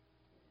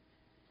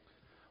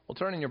Well,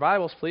 turn in your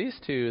Bibles, please,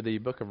 to the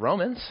book of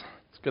Romans.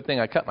 It's a good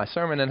thing I cut my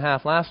sermon in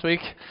half last week.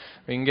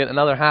 We can get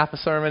another half a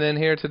sermon in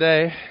here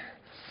today.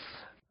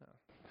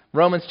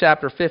 Romans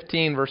chapter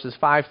 15, verses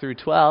 5 through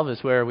 12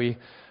 is where we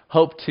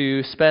hope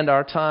to spend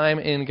our time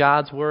in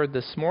God's Word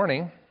this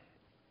morning.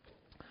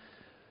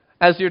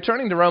 As you're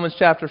turning to Romans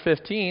chapter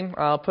 15,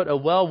 I'll put a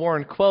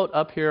well-worn quote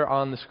up here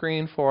on the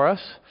screen for us.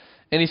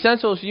 In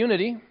essentials,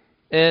 unity.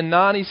 In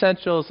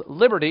non-essentials,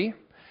 liberty.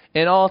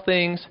 In all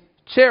things,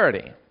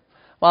 charity.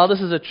 While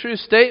this is a true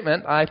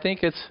statement, I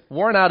think it's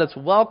worn out its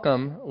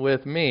welcome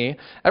with me.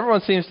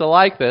 Everyone seems to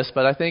like this,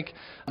 but I think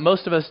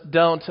most of us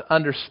don't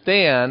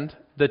understand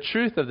the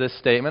truth of this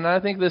statement. And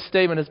I think this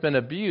statement has been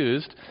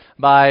abused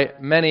by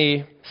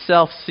many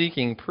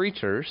self-seeking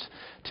preachers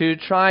to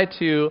try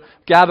to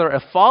gather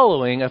a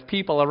following of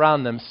people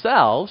around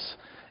themselves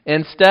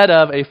instead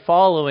of a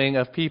following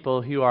of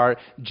people who are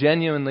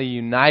genuinely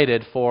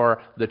united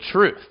for the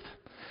truth.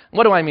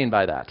 What do I mean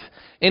by that?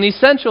 In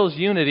essentials,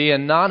 unity,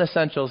 and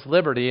non-essentials,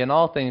 liberty, and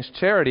all things,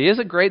 charity is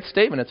a great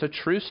statement. It's a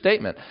true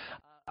statement.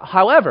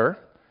 However,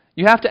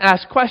 you have to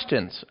ask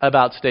questions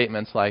about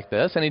statements like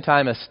this.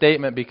 Anytime a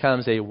statement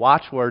becomes a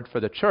watchword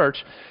for the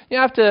church, you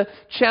have to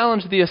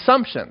challenge the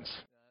assumptions.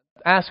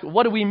 Ask,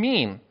 what do we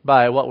mean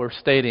by what we're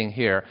stating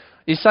here?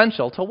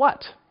 Essential to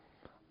what?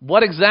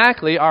 What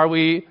exactly are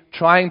we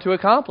trying to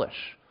accomplish?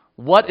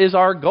 What is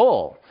our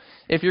goal?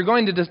 If you're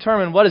going to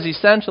determine what is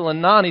essential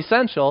and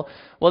non-essential,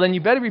 well, then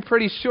you better be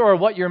pretty sure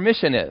what your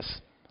mission is.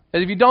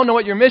 And if you don't know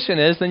what your mission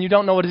is, then you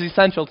don't know what is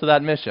essential to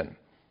that mission.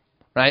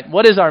 Right?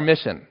 What is our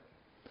mission?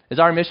 Is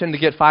our mission to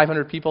get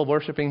 500 people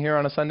worshiping here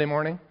on a Sunday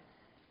morning?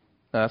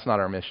 No, that's not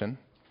our mission.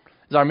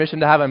 Is our mission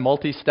to have a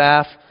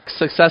multi-staff,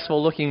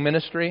 successful-looking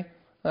ministry?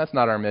 That's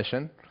not our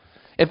mission.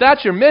 If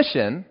that's your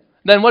mission,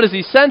 then what is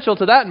essential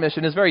to that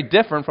mission is very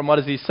different from what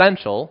is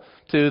essential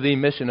to the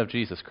mission of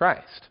Jesus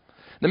Christ.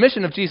 The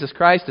mission of Jesus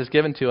Christ is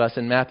given to us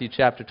in Matthew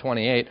chapter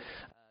 28.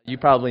 You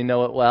probably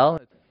know it well.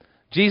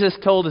 Jesus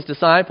told his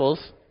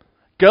disciples,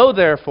 "Go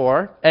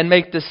therefore and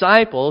make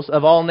disciples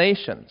of all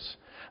nations,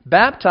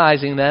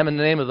 baptizing them in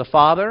the name of the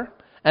Father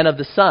and of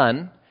the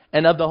Son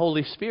and of the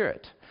Holy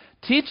Spirit,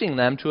 teaching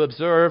them to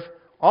observe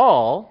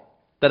all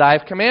that I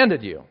have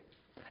commanded you.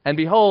 And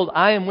behold,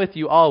 I am with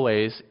you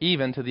always,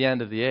 even to the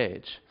end of the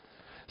age."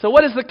 So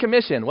what is the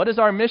commission? What is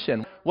our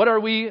mission? What are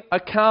we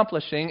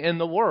accomplishing in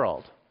the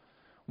world?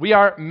 We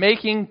are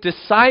making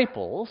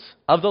disciples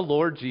of the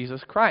Lord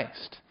Jesus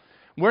Christ.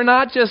 We're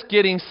not just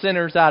getting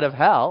sinners out of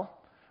hell.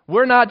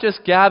 We're not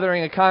just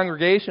gathering a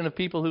congregation of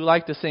people who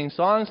like to sing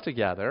songs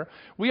together.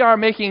 We are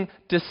making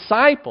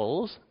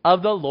disciples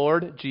of the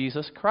Lord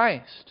Jesus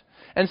Christ.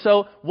 And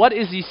so, what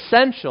is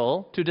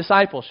essential to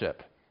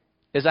discipleship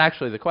is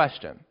actually the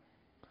question.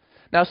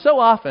 Now, so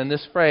often,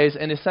 this phrase,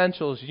 in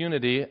essentials,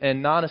 unity,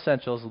 and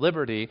non-essentials,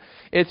 liberty,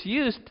 it's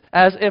used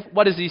as if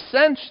what is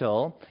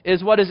essential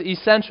is what is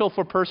essential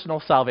for personal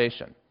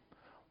salvation.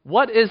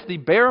 What is the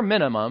bare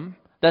minimum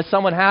that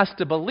someone has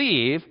to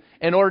believe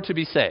in order to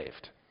be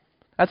saved?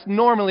 That's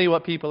normally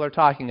what people are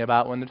talking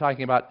about when they're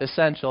talking about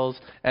essentials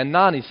and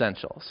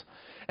non-essentials.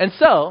 And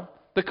so,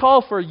 the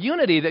call for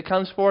unity that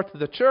comes forth to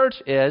the church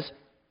is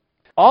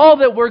all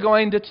that we're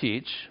going to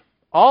teach,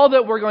 all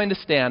that we're going to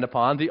stand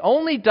upon, the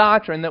only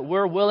doctrine that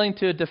we're willing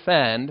to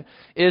defend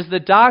is the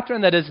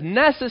doctrine that is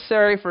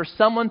necessary for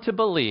someone to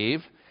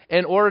believe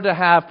in order to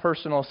have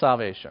personal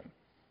salvation.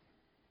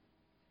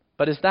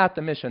 But is that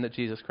the mission that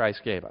Jesus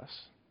Christ gave us?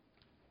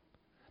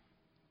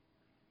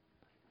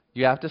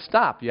 You have to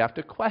stop. You have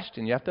to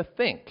question. You have to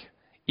think.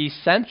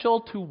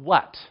 Essential to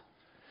what?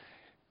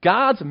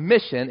 God's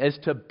mission is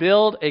to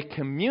build a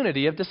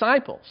community of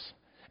disciples.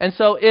 And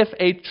so if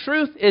a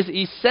truth is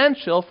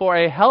essential for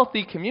a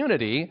healthy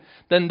community,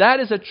 then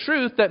that is a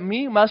truth that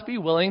we must be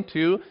willing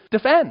to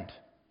defend,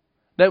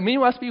 that we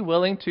must be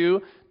willing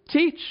to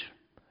teach,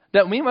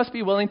 that we must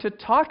be willing to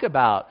talk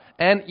about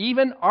and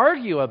even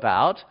argue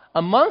about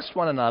amongst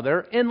one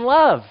another in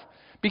love.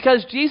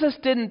 Because Jesus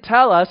didn't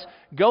tell us,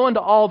 go into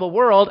all the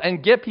world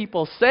and get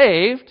people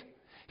saved.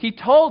 He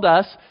told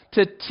us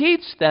to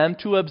teach them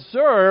to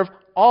observe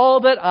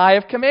all that I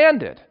have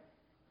commanded.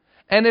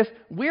 And if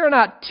we're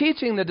not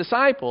teaching the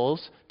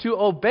disciples to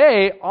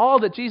obey all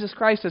that Jesus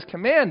Christ has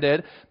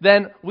commanded,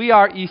 then we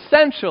are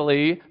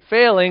essentially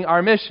failing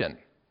our mission.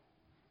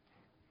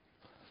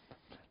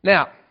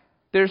 Now,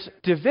 there's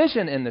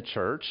division in the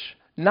church,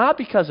 not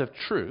because of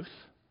truth.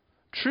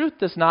 Truth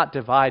does not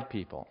divide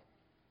people.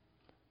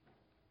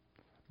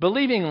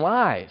 Believing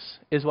lies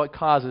is what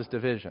causes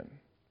division.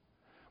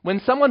 When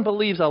someone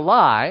believes a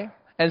lie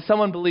and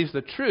someone believes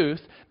the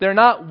truth, they're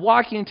not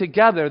walking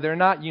together, they're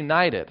not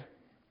united.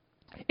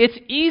 It's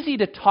easy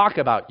to talk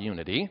about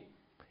unity.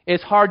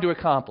 It's hard to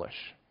accomplish.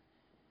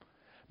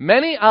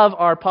 Many of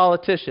our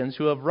politicians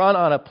who have run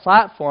on a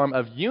platform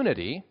of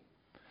unity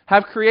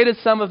have created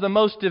some of the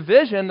most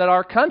division that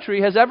our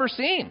country has ever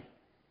seen.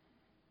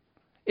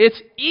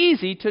 It's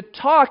easy to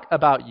talk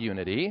about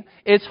unity.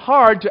 It's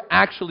hard to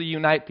actually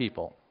unite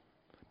people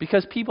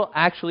because people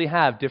actually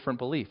have different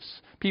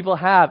beliefs. People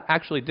have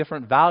actually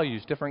different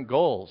values, different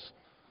goals.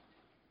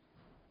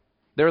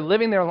 They're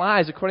living their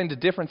lives according to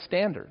different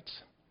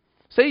standards.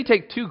 Say you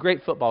take two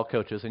great football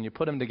coaches and you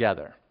put them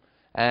together.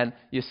 And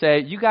you say,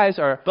 you guys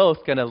are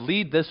both going to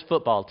lead this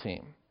football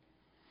team.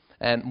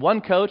 And one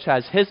coach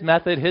has his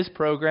method, his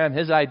program,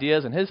 his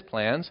ideas, and his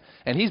plans,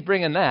 and he's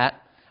bringing that.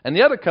 And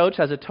the other coach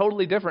has a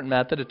totally different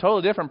method, a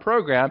totally different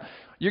program.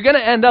 You're going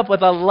to end up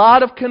with a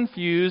lot of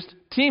confused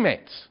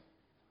teammates.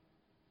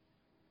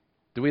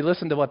 Do we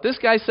listen to what this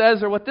guy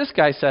says or what this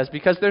guy says?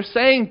 Because they're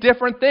saying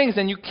different things,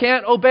 and you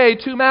can't obey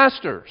two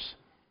masters.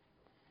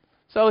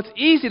 So it's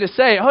easy to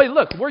say, oh,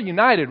 look, we're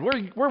united,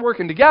 we're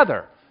working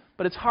together.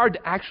 But it's hard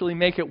to actually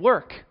make it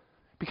work.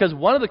 Because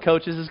one of the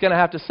coaches is going to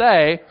have to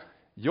say,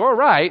 you're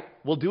right,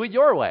 we'll do it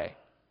your way.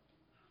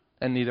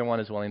 And neither one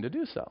is willing to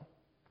do so.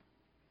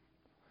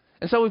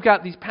 And so we've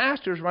got these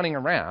pastors running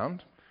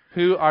around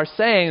who are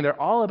saying they're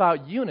all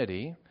about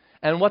unity,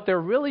 and what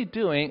they're really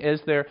doing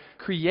is they're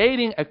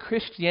creating a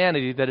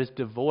Christianity that is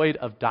devoid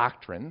of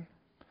doctrine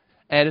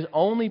and is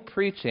only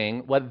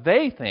preaching what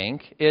they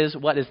think is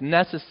what is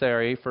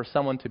necessary for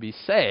someone to be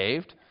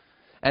saved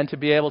and to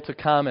be able to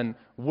come and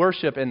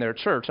worship in their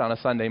church on a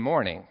Sunday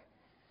morning.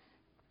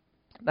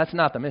 That's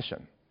not the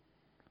mission.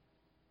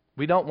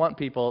 We don't want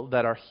people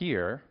that are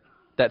here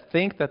that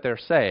think that they're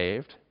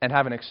saved and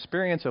have an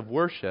experience of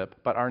worship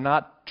but are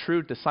not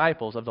true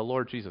disciples of the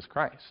Lord Jesus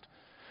Christ.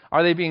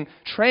 Are they being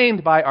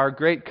trained by our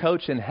great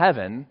coach in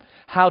heaven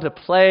how to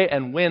play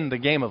and win the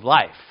game of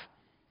life?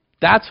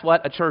 That's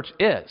what a church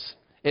is.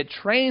 It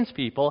trains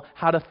people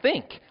how to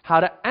think,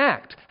 how to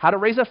act, how to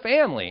raise a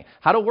family,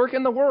 how to work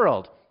in the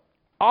world.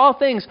 All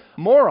things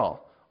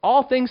moral,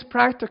 all things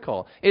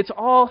practical. It's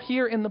all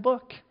here in the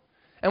book.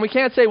 And we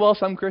can't say, well,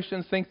 some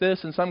Christians think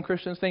this and some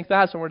Christians think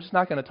that, so we're just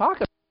not going to talk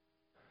about it.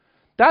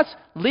 That's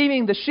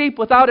leaving the sheep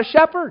without a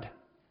shepherd.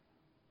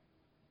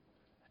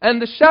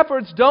 And the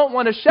shepherds don't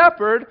want a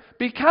shepherd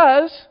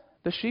because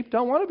the sheep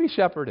don't want to be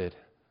shepherded.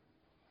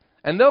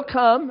 And they'll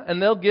come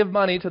and they'll give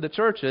money to the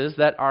churches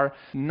that are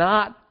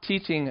not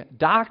teaching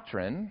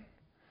doctrine,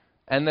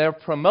 and they're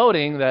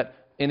promoting that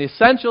in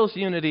essentials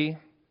unity,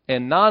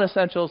 in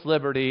non-essentials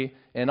liberty,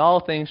 in all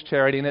things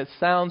charity, and it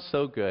sounds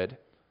so good,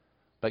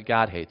 but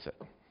God hates it.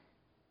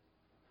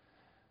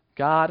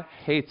 God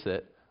hates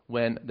it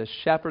when the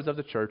shepherds of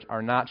the church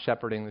are not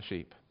shepherding the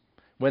sheep,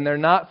 when they're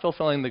not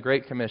fulfilling the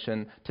Great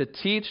Commission to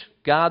teach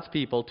God's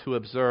people to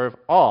observe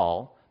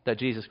all that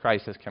Jesus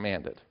Christ has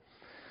commanded.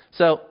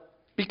 So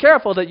be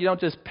careful that you don't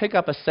just pick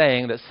up a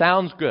saying that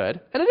sounds good,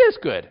 and it is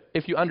good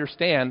if you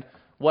understand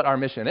what our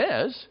mission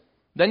is.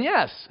 Then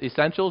yes,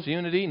 essentials,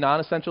 unity,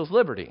 non-essentials,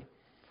 liberty.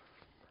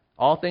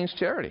 All things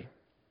charity.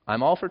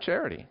 I'm all for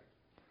charity.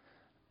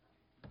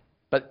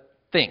 But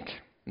think.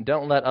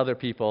 Don't let other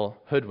people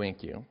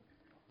hoodwink you.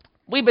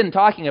 We've been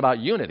talking about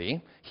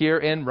unity here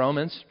in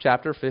Romans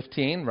chapter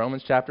 15,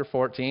 Romans chapter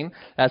 14.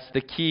 That's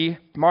the key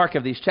mark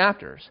of these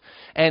chapters.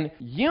 And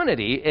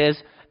unity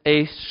is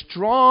a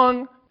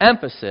strong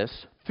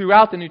emphasis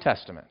throughout the New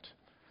Testament.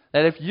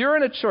 That if you're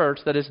in a church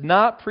that is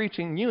not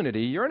preaching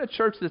unity, you're in a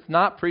church that's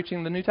not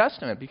preaching the New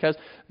Testament, because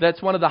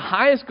that's one of the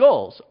highest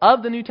goals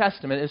of the New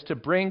Testament is to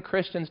bring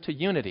Christians to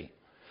unity.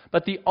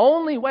 But the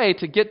only way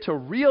to get to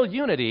real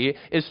unity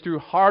is through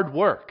hard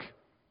work.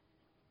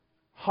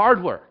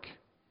 Hard work.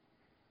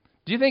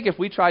 Do you think if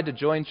we tried to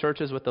join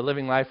churches with the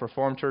Living Life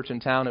Reformed Church in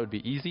town, it would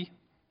be easy?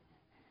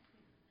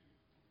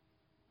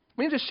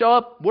 We can just show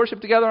up,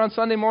 worship together on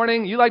Sunday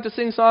morning. You like to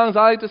sing songs,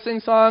 I like to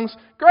sing songs.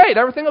 Great,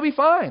 everything will be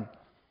fine.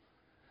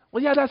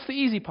 Well, yeah, that's the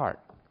easy part.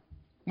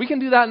 We can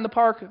do that in the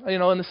park, in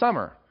the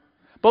summer.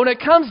 But when it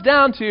comes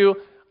down to,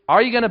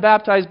 are you going to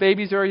baptize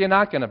babies or are you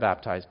not going to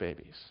baptize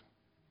babies?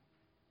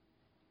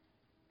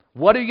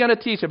 What are you going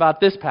to teach about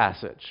this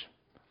passage?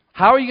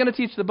 How are you going to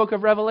teach the book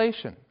of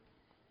Revelation?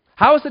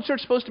 How is the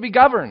church supposed to be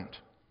governed?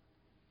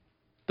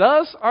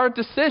 Those are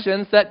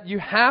decisions that you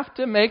have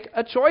to make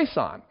a choice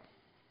on.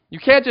 You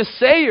can't just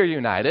say you're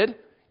united.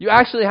 You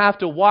actually have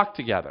to walk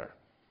together.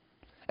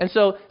 And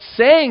so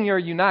saying you're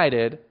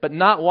united but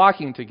not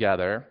walking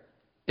together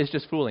is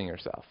just fooling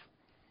yourself.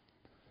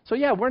 So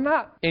yeah, we're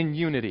not in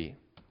unity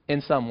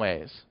in some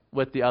ways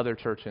with the other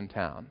church in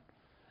town.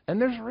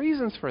 And there's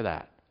reasons for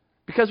that.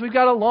 Because we've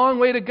got a long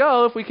way to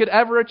go if we could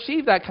ever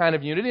achieve that kind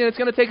of unity, and it's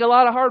going to take a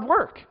lot of hard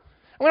work.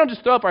 And we don't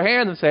just throw up our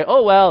hands and say,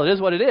 oh, well, it is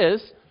what it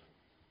is.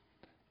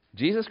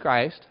 Jesus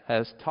Christ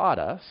has taught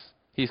us,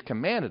 He's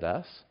commanded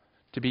us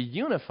to be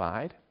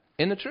unified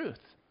in the truth.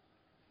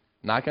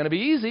 Not going to be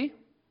easy,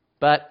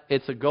 but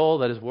it's a goal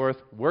that is worth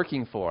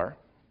working for.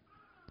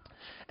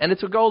 And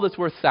it's a goal that's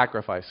worth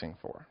sacrificing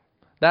for.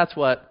 That's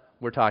what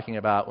we're talking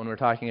about when we're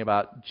talking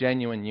about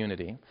genuine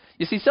unity.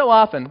 You see, so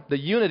often the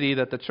unity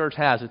that the church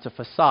has, it's a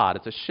facade,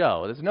 it's a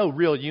show. There's no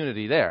real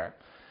unity there.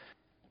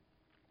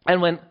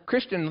 And when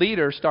Christian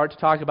leaders start to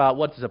talk about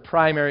what's a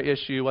primary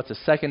issue, what's a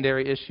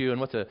secondary issue, and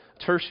what's a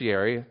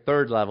tertiary,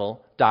 third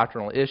level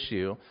doctrinal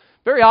issue,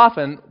 very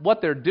often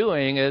what they're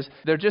doing is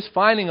they're just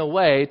finding a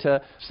way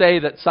to say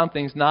that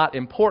something's not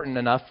important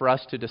enough for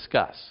us to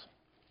discuss,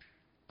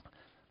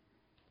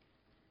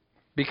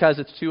 because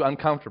it's too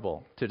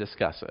uncomfortable to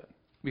discuss it.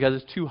 because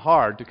it's too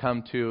hard to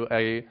come to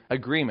an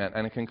agreement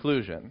and a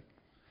conclusion.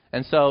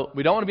 And so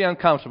we don't want to be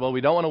uncomfortable.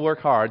 We don't want to work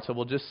hard, so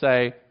we'll just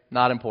say,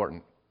 not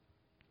important.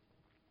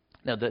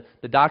 Now,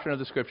 the doctrine of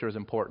the Scripture is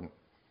important.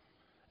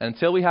 And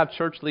until we have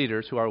church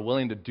leaders who are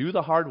willing to do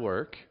the hard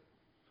work,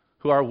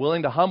 who are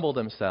willing to humble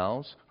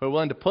themselves, who are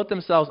willing to put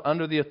themselves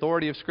under the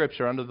authority of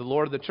Scripture, under the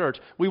Lord of the church,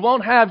 we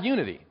won't have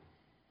unity.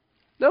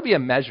 There'll be a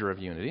measure of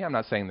unity. I'm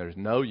not saying there's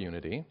no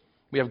unity.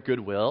 We have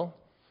goodwill,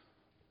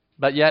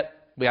 but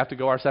yet we have to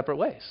go our separate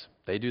ways.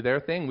 They do their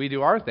thing, we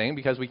do our thing,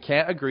 because we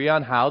can't agree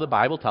on how the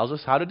Bible tells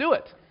us how to do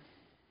it.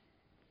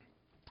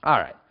 All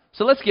right,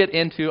 so let's get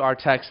into our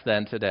text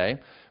then today.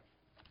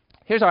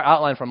 Here's our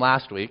outline from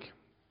last week.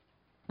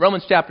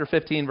 Romans chapter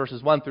 15,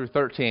 verses 1 through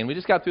 13. We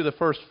just got through the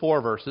first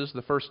 4 verses,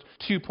 the first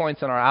 2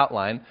 points in our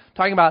outline,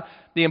 talking about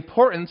the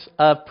importance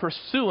of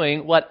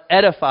pursuing what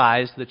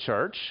edifies the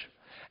church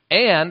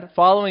and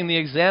following the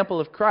example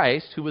of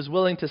Christ, who was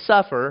willing to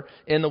suffer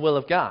in the will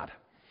of God.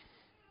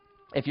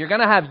 If you're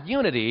going to have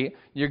unity,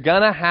 you're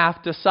going to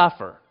have to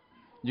suffer.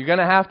 You're going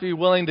to have to be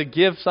willing to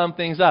give some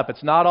things up.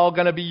 It's not all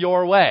going to be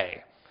your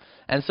way.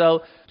 And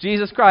so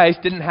Jesus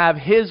Christ didn't have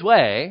his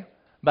way,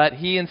 but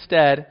he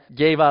instead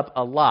gave up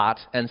a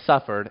lot and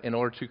suffered in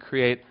order to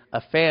create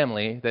a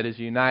family that is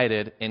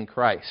united in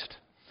Christ.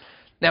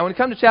 Now, when we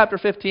come to chapter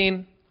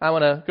 15, I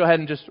want to go ahead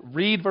and just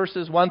read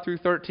verses 1 through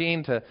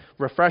 13 to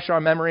refresh our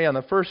memory on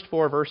the first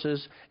 4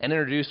 verses and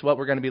introduce what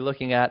we're going to be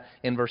looking at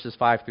in verses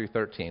 5 through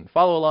 13.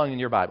 Follow along in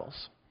your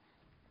Bibles.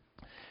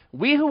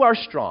 We who are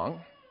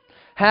strong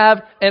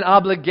have an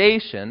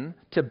obligation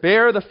to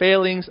bear the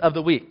failings of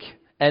the weak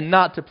and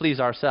not to please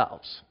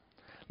ourselves.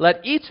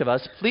 Let each of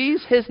us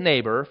please his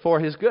neighbor for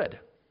his good,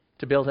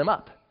 to build him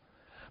up.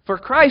 For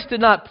Christ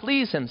did not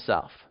please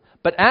himself,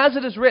 but as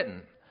it is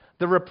written,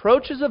 the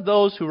reproaches of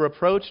those who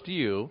reproached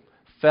you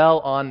fell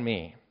on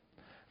me.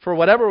 For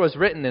whatever was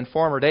written in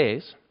former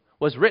days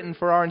was written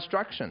for our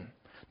instruction,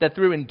 that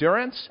through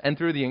endurance and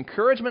through the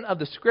encouragement of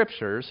the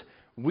Scriptures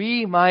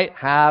we might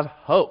have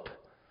hope.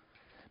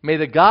 May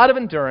the God of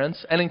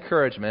endurance and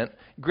encouragement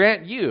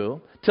grant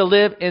you to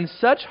live in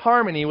such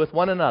harmony with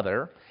one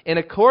another, in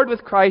accord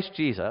with Christ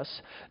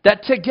Jesus,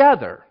 that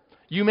together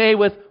you may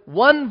with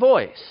one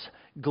voice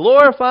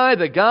glorify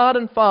the God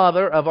and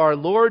Father of our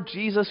Lord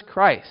Jesus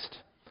Christ.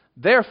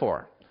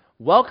 Therefore,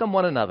 welcome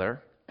one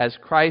another as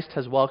Christ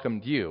has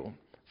welcomed you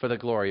for the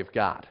glory of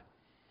God.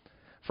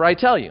 For I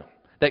tell you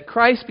that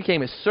Christ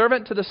became a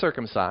servant to the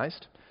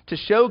circumcised to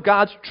show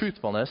God's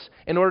truthfulness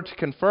in order to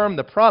confirm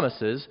the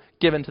promises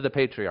given to the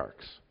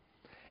patriarchs,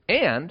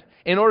 and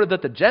in order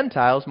that the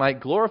Gentiles might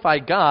glorify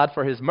God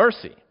for his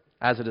mercy,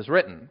 as it is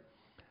written,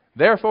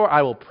 therefore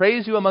I will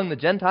praise you among the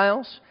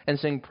Gentiles and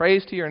sing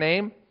praise to your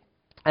name.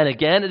 And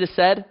again it is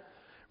said,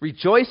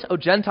 rejoice, O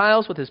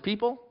Gentiles, with his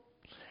people.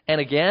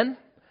 And again,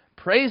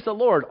 praise the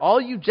Lord,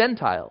 all you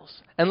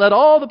Gentiles, and let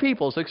all the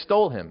peoples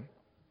extol him.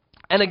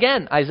 And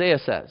again, Isaiah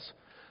says,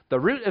 the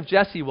root of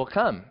Jesse will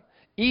come,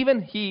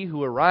 even he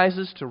who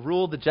arises to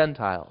rule the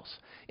Gentiles.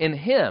 In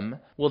him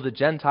will the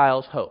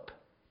Gentiles hope.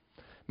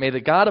 May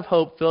the God of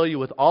hope fill you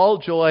with all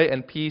joy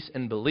and peace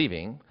in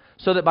believing,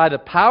 so that by the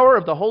power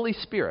of the Holy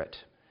Spirit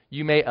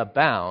you may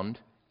abound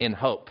in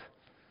hope.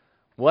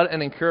 What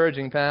an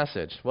encouraging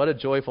passage. What a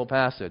joyful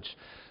passage.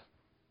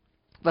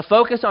 The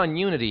focus on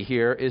unity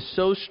here is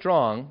so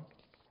strong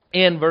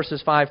in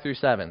verses 5 through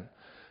 7.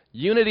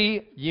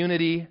 Unity,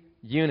 unity,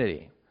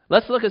 unity.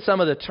 Let's look at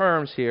some of the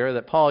terms here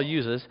that Paul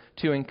uses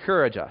to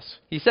encourage us.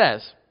 He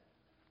says,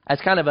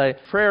 as kind of a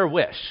prayer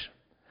wish,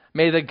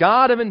 may the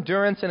God of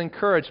endurance and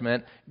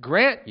encouragement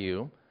grant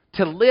you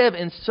to live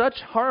in such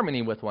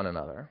harmony with one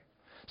another.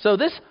 So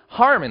this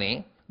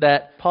harmony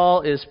that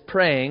Paul is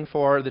praying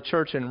for the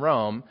church in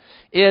Rome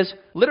is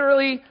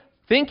literally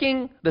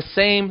thinking the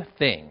same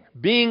thing,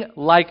 being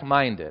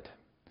like-minded.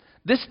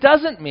 This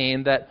doesn't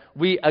mean that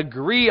we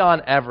agree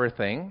on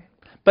everything,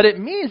 but it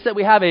means that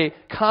we have a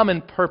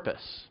common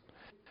purpose.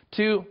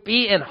 To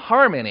be in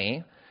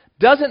harmony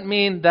doesn't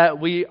mean that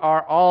we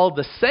are all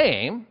the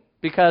same,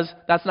 because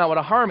that's not what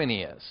a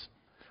harmony is.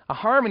 A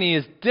harmony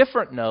is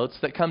different notes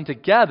that come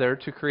together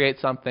to create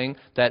something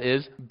that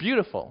is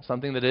beautiful,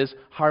 something that is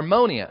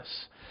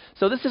harmonious.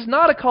 So this is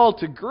not a call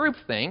to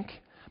groupthink,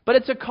 but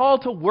it's a call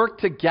to work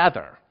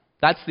together.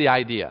 That's the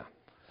idea.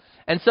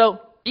 And so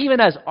even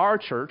as our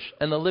church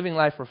and the Living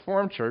Life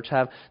Reformed Church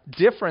have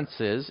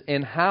differences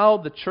in how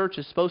the church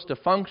is supposed to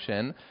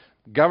function,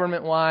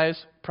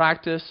 government-wise,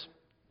 practice,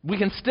 we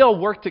can still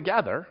work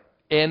together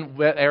in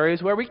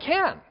areas where we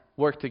can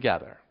work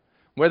together.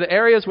 Where the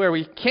areas where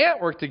we can't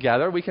work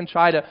together, we can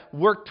try to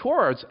work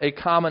towards a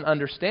common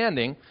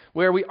understanding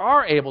where we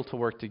are able to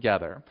work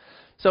together.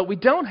 So we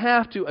don't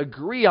have to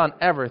agree on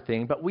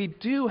everything, but we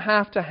do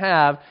have to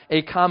have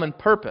a common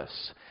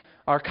purpose.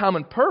 Our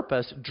common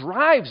purpose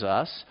drives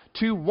us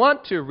to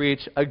want to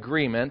reach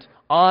agreement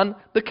on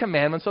the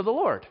commandments of the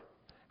Lord.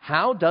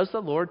 How does the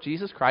Lord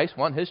Jesus Christ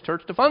want his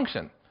church to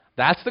function?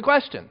 That's the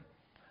question.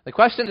 The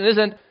question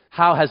isn't,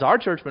 how has our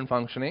church been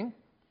functioning?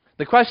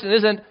 The question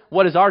isn't,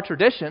 what is our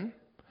tradition?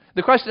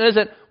 The question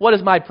isn't, what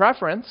is my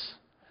preference?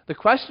 The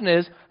question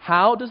is,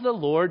 how does the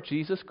Lord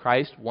Jesus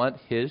Christ want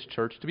his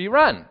church to be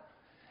run?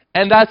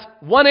 And that's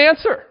one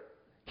answer.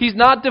 He's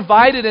not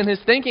divided in his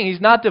thinking.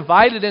 He's not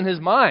divided in his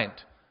mind.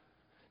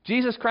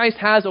 Jesus Christ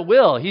has a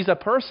will. He's a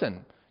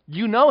person.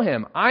 You know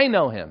him. I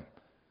know him.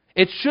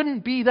 It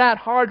shouldn't be that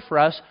hard for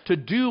us to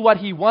do what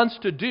he wants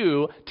to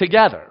do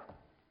together.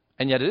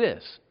 And yet it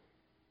is.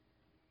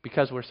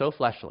 Because we're so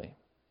fleshly.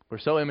 We're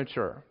so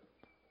immature.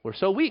 We're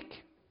so weak.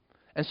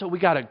 And so we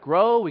got to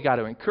grow, we got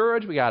to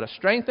encourage, we got to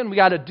strengthen, we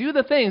got to do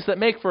the things that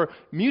make for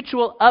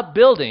mutual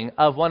upbuilding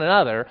of one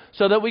another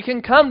so that we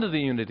can come to the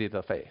unity of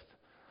the faith.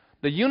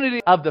 The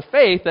unity of the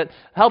faith that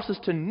helps us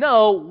to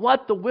know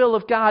what the will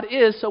of God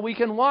is so we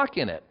can walk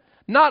in it.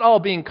 Not all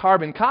being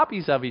carbon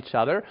copies of each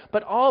other,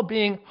 but all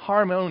being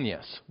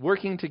harmonious,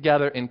 working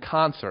together in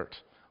concert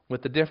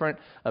with the different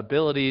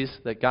abilities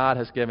that God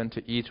has given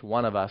to each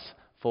one of us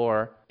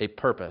for a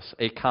purpose,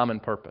 a common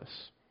purpose.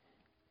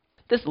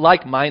 This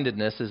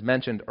like-mindedness is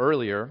mentioned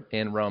earlier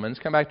in Romans.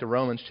 Come back to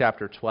Romans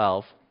chapter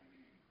 12,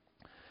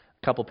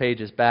 a couple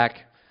pages back.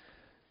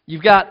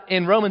 You've got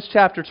in Romans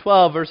chapter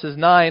 12, verses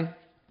 9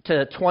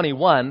 to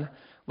 21,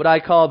 what I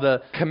call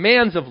the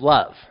commands of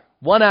love,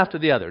 one after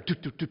the other.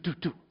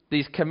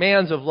 These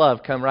commands of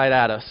love come right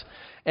at us.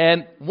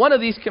 And one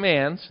of these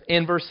commands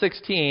in verse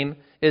 16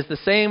 is the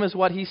same as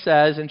what he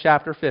says in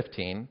chapter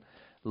 15.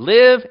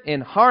 Live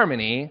in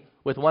harmony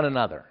with one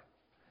another.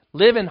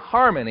 Live in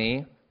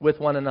harmony with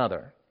one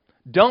another.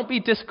 Don't be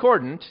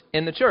discordant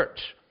in the church.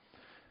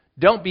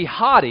 Don't be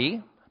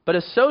haughty, but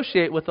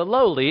associate with the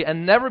lowly,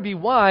 and never be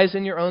wise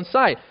in your own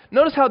sight.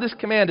 Notice how this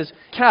command is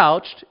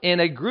couched in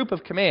a group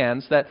of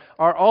commands that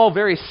are all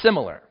very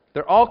similar.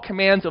 They're all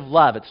commands of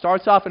love. It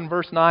starts off in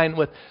verse 9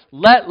 with,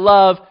 let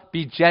love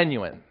be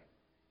genuine.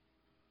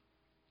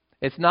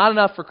 It's not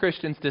enough for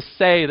Christians to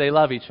say they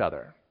love each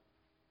other.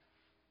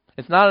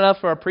 It's not enough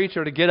for a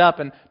preacher to get up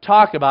and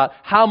talk about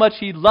how much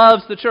he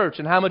loves the church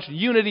and how much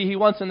unity he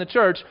wants in the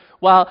church,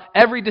 while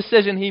every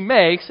decision he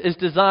makes is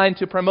designed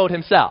to promote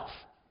himself.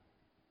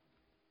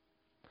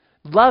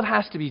 Love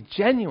has to be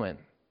genuine.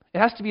 It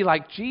has to be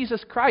like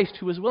Jesus Christ,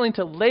 who was willing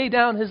to lay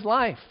down his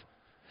life.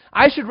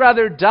 I should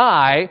rather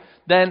die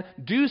than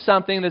do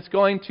something that's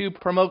going to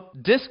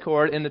promote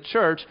discord in the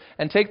church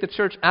and take the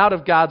church out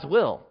of God's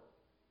will.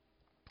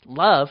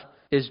 Love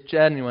is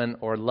genuine,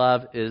 or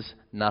love is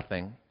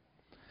nothing.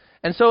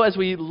 And so as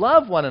we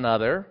love one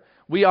another,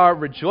 we are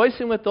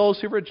rejoicing with those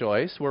who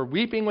rejoice. We're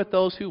weeping with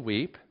those who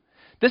weep.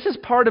 This is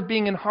part of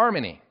being in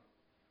harmony.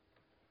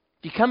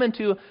 If you come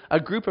into a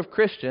group of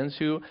Christians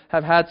who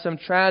have had some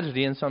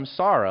tragedy and some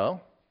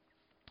sorrow,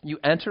 you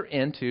enter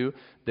into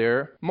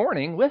their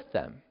mourning with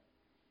them.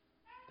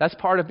 That's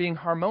part of being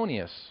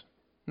harmonious,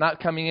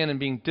 not coming in and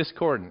being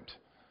discordant.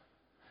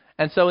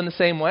 And so in the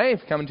same way,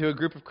 if you come into a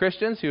group of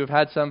Christians who have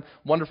had some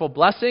wonderful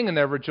blessing and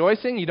they're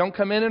rejoicing, you don't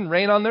come in and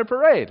rain on their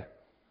parade.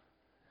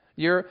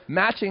 You're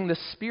matching the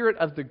spirit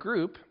of the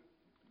group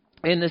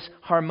in this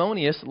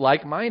harmonious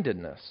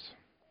like-mindedness.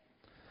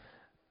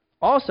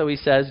 Also, he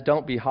says,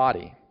 don't be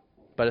haughty,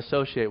 but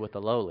associate with the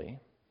lowly.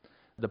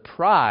 The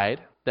pride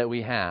that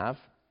we have,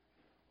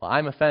 well,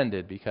 I'm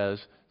offended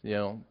because,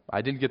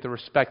 I didn't get the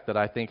respect that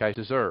I think I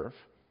deserve.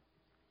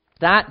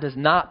 That does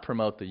not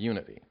promote the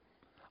unity.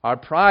 Our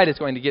pride is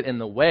going to get in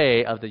the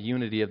way of the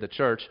unity of the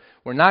church.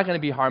 We're not going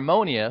to be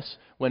harmonious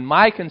when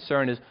my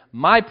concern is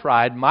my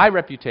pride, my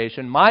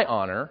reputation, my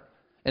honor,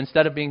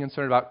 instead of being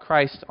concerned about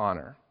Christ's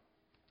honor,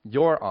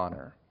 your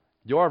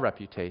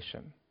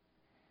reputation.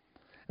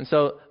 And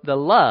so the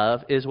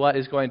love is what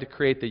is going to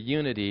create the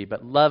unity,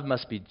 but love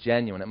must be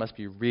genuine. It must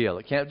be real.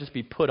 It can't just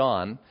be put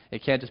on.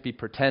 It can't just be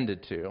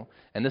pretended to.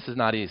 And this is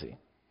not easy.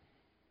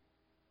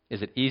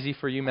 Is it easy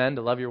for you men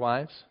to love your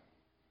wives?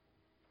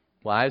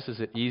 Wives, is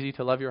it easy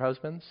to love your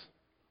husbands?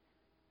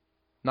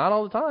 Not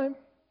all the time.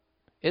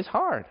 It's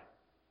hard.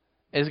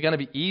 Is it going to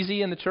be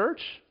easy in the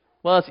church?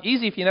 Well, it's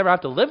easy if you never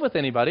have to live with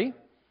anybody.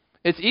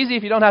 It's easy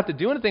if you don't have to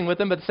do anything with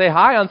them but say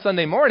hi on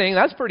Sunday morning.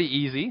 That's pretty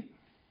easy.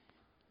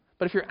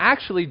 But if you're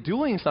actually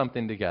doing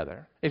something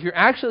together, if you're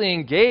actually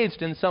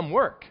engaged in some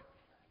work,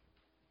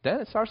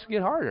 then it starts to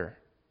get harder.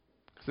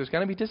 Because there's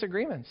going to be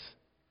disagreements.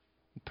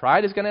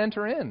 Pride is going to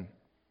enter in.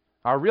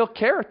 Our real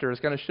character is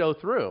going to show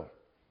through.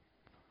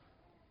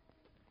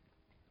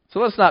 So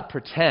let's not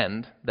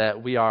pretend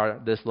that we are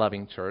this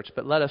loving church,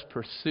 but let us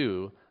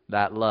pursue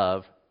that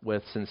love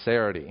with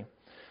sincerity.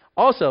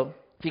 Also,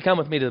 if you come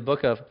with me to the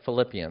book of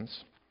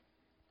Philippians,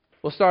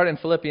 we'll start in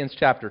Philippians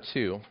chapter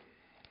 2.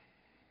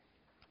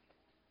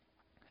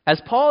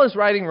 As Paul is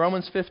writing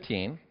Romans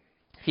 15,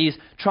 he's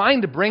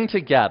trying to bring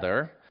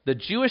together the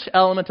Jewish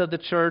element of the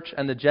church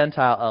and the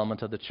Gentile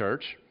element of the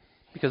church,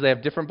 because they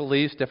have different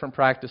beliefs, different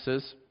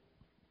practices.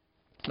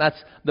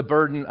 That's the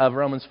burden of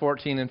Romans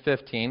 14 and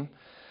 15.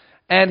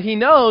 And he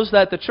knows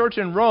that the church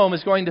in Rome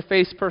is going to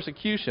face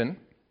persecution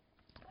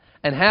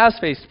and has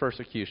faced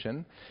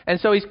persecution. And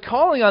so he's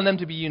calling on them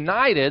to be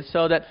united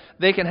so that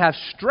they can have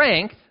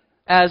strength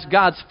as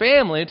God's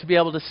family to be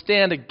able to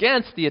stand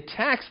against the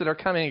attacks that are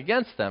coming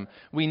against them.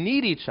 We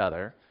need each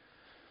other.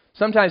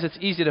 Sometimes it's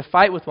easy to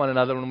fight with one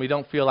another when we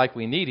don't feel like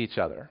we need each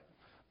other.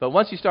 But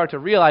once you start to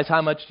realize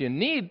how much you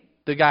need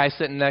the guy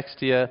sitting next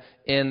to you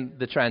in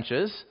the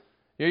trenches,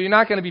 you're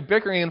not going to be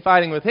bickering and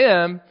fighting with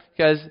him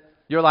because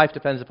your life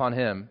depends upon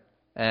him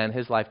and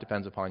his life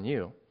depends upon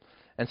you.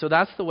 And so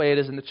that's the way it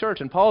is in the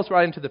church. And Paul's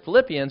writing to the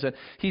Philippians, and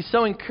he's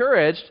so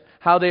encouraged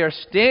how they are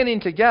standing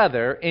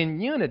together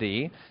in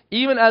unity,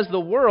 even as the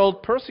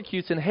world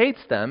persecutes and hates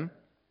them.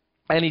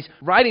 And he's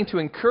writing to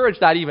encourage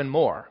that even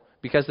more,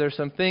 because there's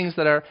some things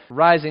that are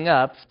rising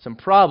up, some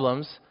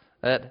problems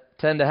that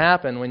tend to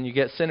happen when you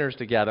get sinners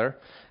together.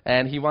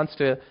 And he wants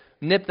to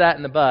nip that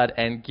in the bud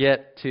and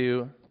get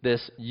to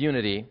this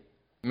unity,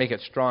 make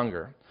it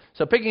stronger.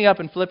 So picking up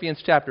in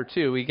Philippians chapter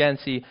 2, we again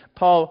see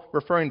Paul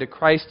referring to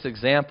Christ's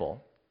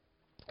example.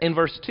 In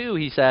verse 2,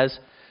 he says,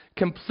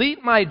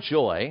 "Complete my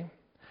joy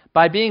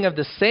by being of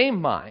the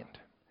same mind,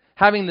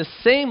 having the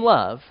same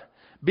love,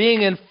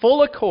 being in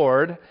full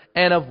accord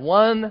and of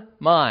one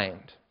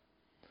mind."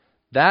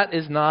 That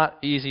is not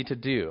easy to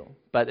do,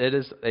 but it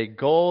is a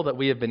goal that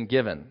we have been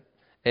given.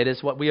 It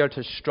is what we are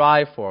to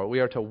strive for, we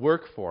are to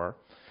work for,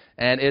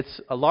 and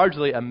it's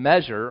largely a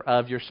measure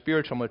of your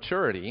spiritual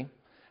maturity,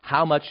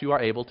 how much you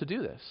are able to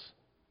do this.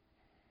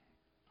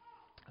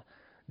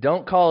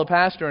 Don't call a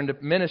pastor into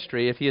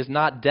ministry if he has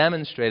not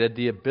demonstrated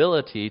the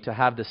ability to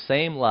have the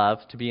same love,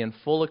 to be in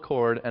full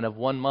accord and of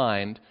one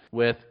mind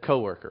with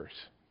coworkers.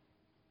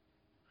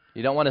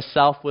 You don't want a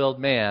self-willed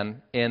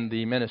man in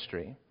the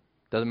ministry.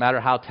 Doesn't matter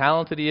how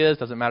talented he is,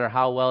 doesn't matter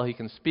how well he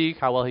can speak,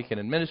 how well he can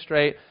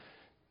administrate.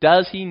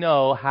 Does he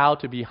know how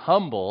to be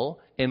humble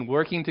in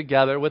working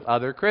together with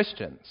other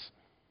Christians?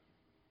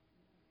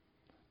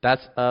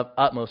 That's of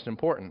utmost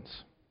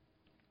importance.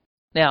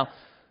 Now,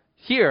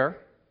 here,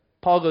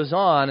 Paul goes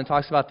on and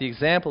talks about the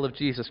example of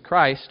Jesus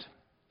Christ,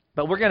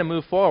 but we're going to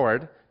move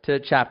forward to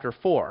chapter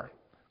 4.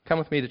 Come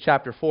with me to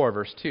chapter 4,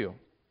 verse 2.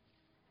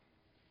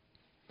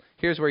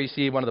 Here's where you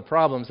see one of the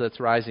problems that's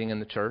rising in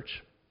the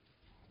church,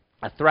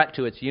 a threat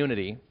to its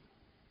unity.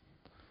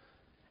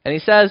 And he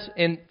says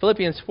in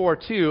Philippians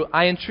 4:2,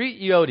 "I entreat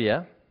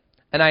Euodia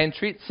and I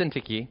entreat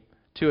Syntyche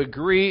to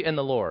agree in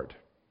the Lord.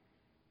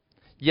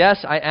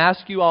 Yes, I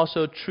ask you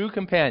also, true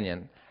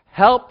companion,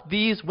 help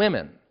these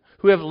women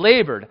who have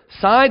labored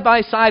side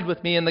by side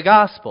with me in the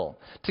gospel,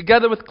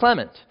 together with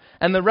Clement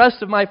and the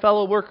rest of my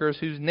fellow workers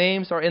whose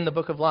names are in the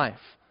book of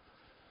life."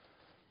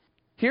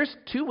 Here's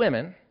two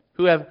women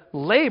who have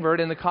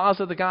labored in the cause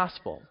of the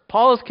gospel.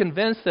 Paul is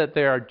convinced that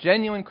they are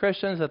genuine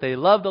Christians, that they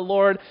love the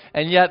Lord,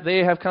 and yet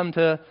they have come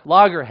to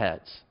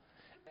loggerheads.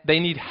 They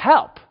need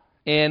help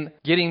in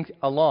getting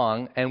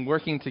along and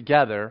working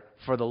together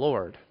for the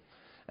Lord.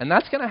 And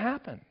that's going to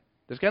happen.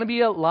 There's going to be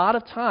a lot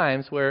of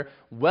times where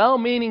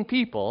well-meaning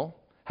people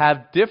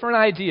have different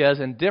ideas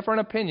and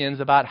different opinions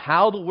about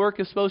how the work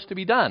is supposed to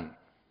be done.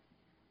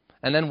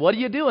 And then what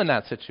do you do in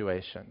that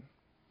situation?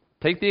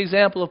 Take the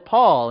example of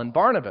Paul and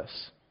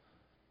Barnabas.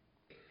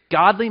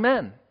 Godly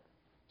men.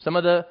 Some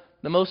of the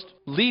most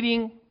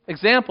leading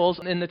examples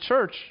in the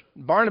church.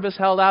 Barnabas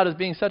held out as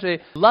being such a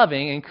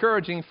loving,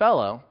 encouraging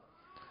fellow.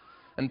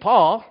 And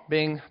Paul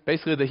being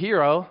basically the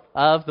hero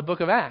of the book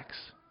of Acts.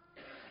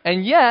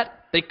 And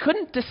yet, they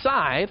couldn't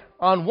decide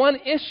on one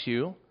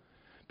issue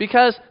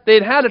because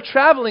they'd had a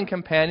traveling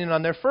companion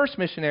on their first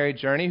missionary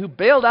journey who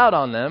bailed out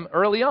on them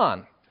early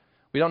on.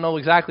 We don't know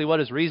exactly what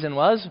his reason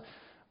was.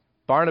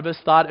 Barnabas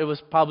thought it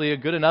was probably a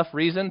good enough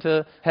reason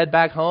to head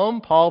back home.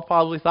 Paul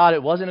probably thought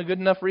it wasn't a good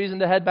enough reason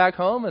to head back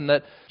home, and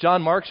that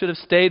John Mark should have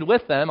stayed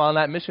with them on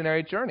that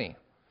missionary journey.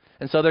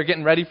 And so they're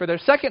getting ready for their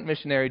second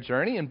missionary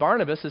journey, and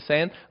Barnabas is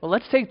saying, well,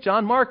 let's take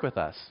John Mark with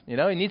us. You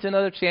know, he needs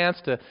another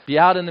chance to be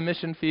out in the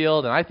mission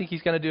field, and I think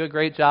he's going to do a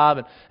great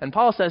job. And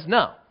Paul says,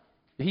 no.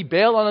 He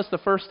bailed on us the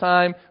first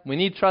time. We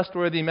need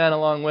trustworthy men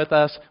along with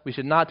us. We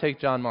should not take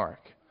John Mark.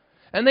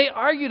 And they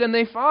argued and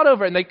they fought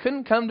over it, and they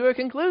couldn't come to a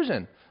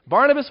conclusion.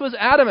 Barnabas was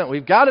adamant,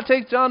 we've got to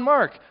take John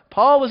Mark.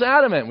 Paul was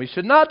adamant, we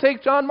should not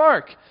take John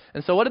Mark.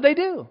 And so what did they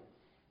do?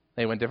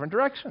 They went different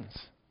directions.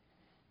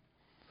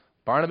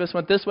 Barnabas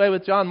went this way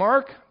with John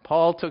Mark.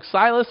 Paul took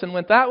Silas and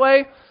went that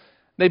way.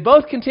 They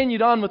both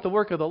continued on with the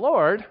work of the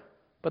Lord,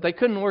 but they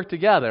couldn't work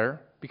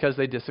together because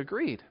they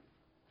disagreed.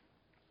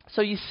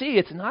 So you see,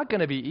 it's not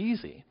going to be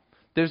easy.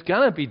 There's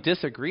going to be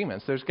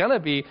disagreements. There's going to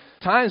be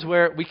times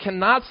where we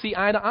cannot see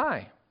eye to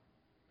eye.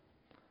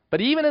 But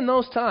even in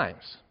those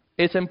times,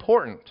 it's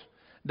important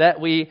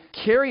that we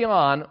carry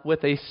on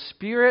with a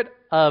spirit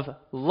of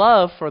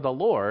love for the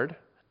Lord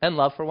and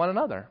love for one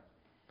another.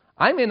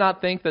 I may not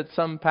think that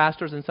some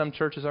pastors in some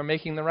churches are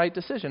making the right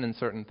decision in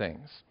certain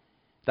things.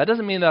 That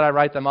doesn't mean that I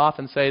write them off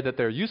and say that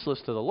they're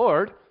useless to the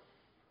Lord.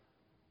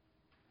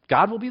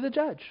 God will be the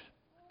judge.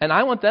 And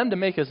I want them to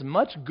make as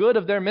much good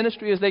of their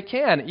ministry as they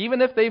can,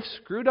 even if they've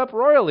screwed up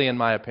royally, in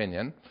my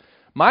opinion.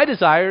 My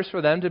desire is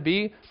for them to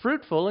be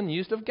fruitful and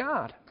used of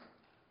God.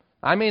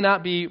 I may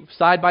not be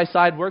side by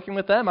side working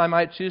with them. I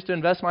might choose to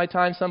invest my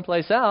time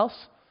someplace else.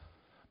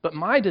 But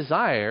my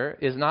desire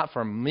is not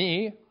for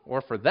me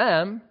or for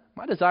them.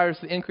 My desire is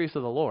the increase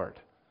of the Lord.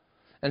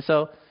 And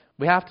so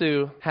We have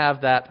to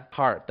have that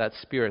heart, that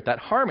spirit, that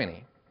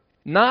harmony.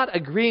 Not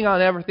agreeing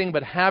on everything,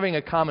 but having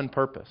a common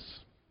purpose.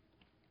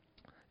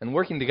 And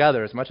working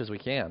together as much as we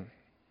can.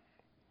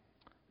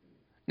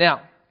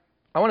 Now,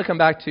 I want to come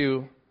back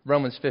to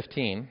Romans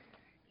 15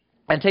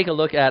 and take a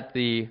look at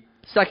the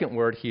second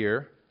word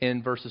here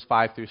in verses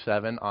 5 through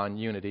 7 on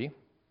unity.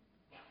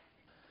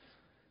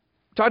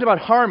 We talked about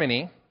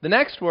harmony. The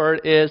next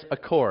word is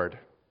accord.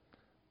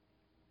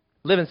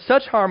 Live in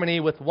such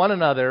harmony with one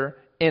another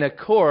in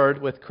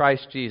accord with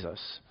Christ Jesus.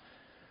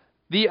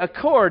 The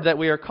accord that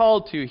we are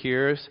called to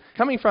here is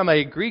coming from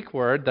a Greek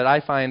word that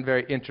I find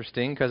very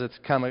interesting because it's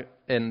come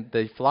in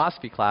the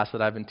philosophy class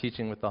that I've been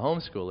teaching with the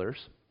homeschoolers.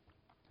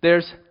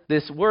 There's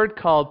this word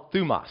called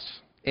thumos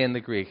in the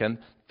Greek. And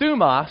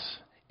thumos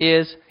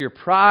is your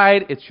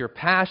pride, it's your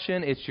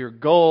passion, it's your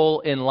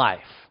goal in life.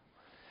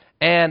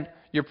 And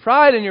your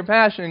pride and your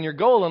passion and your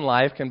goal in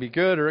life can be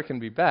good or it can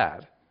be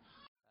bad.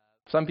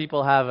 Some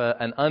people have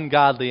an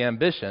ungodly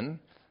ambition.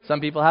 Some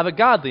people have a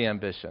godly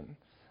ambition.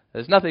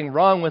 There's nothing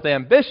wrong with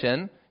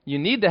ambition. You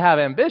need to have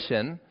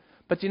ambition,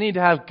 but you need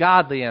to have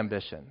godly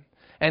ambition.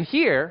 And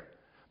here,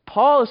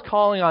 Paul is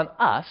calling on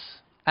us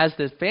as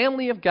the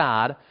family of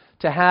God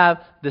to have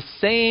the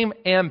same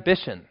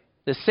ambition,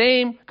 the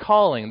same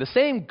calling, the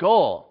same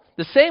goal,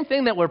 the same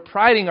thing that we're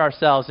priding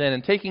ourselves in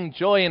and taking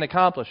joy in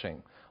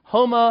accomplishing.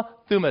 Homo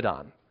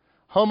thumadon.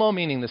 Homo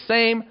meaning the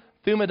same,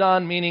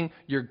 thumadon meaning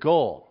your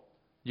goal,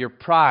 your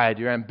pride,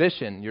 your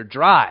ambition, your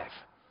drive.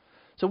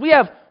 So we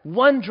have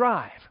one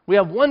drive, we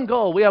have one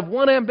goal, we have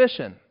one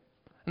ambition,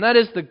 and that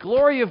is the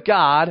glory of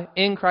God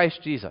in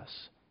Christ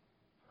Jesus.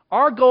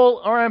 Our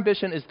goal, our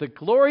ambition is the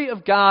glory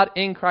of God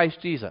in Christ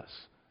Jesus.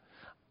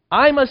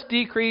 I must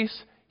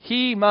decrease,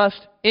 He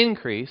must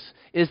increase,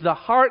 is the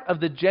heart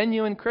of the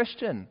genuine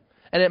Christian,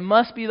 and it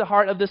must be the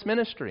heart of this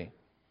ministry.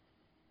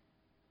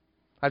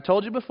 I've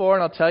told you before,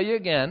 and I'll tell you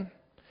again,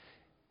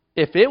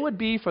 if it would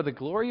be for the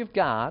glory of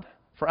God,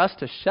 for us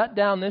to shut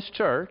down this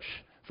church,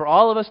 for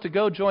all of us to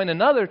go join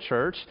another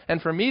church,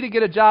 and for me to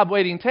get a job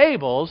waiting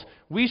tables,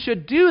 we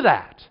should do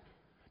that.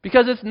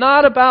 Because it's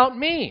not about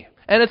me,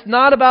 and it's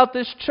not about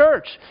this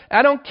church.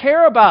 I don't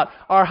care about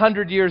our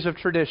 100 years of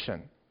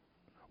tradition.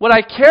 What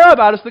I care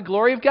about is the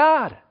glory of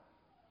God.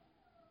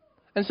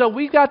 And so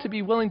we've got to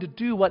be willing to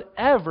do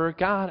whatever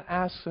God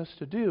asks us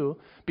to do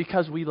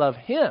because we love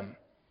Him,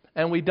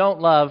 and we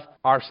don't love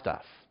our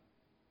stuff.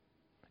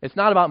 It's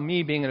not about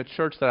me being in a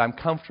church that I'm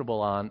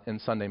comfortable on in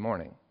Sunday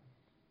morning.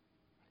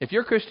 If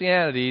your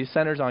Christianity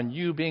centers on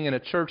you being in a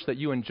church that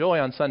you enjoy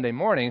on Sunday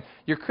morning,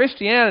 your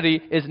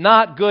Christianity is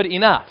not good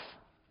enough.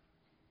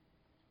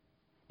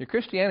 Your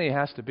Christianity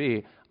has to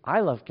be,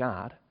 I love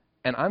God,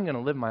 and I'm going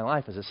to live my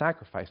life as a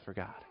sacrifice for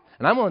God.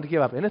 And I'm willing to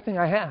give up anything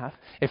I have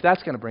if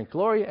that's going to bring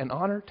glory and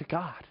honor to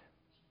God.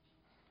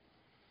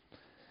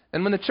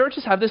 And when the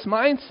churches have this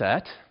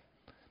mindset,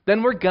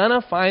 then we're going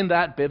to find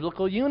that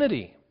biblical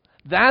unity.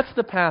 That's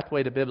the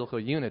pathway to biblical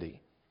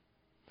unity.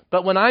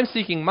 But when I'm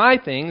seeking my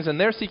things and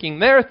they're seeking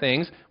their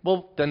things,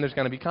 well, then there's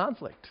going to be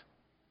conflict.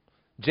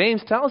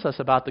 James tells us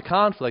about the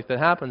conflict that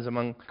happens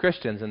among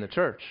Christians in the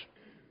church.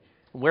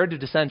 Where do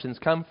dissensions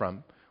come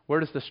from? Where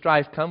does the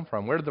strife come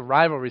from? Where do the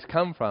rivalries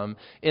come from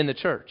in the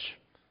church?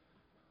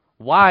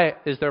 Why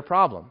is there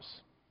problems?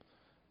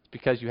 It's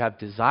because you have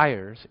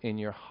desires in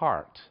your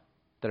heart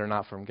that are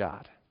not from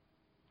God.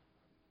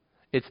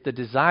 It's the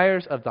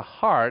desires of the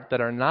heart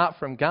that are not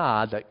from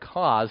God that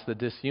cause the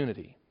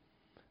disunity.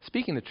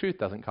 Speaking the truth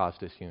doesn't cause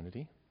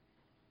disunity.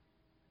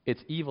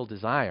 It's evil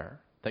desire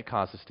that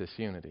causes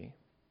disunity.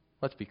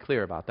 Let's be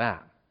clear about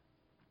that.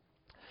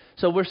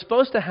 So we're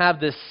supposed to have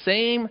this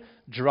same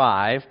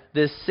drive,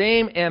 this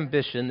same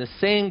ambition, the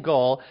same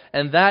goal,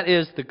 and that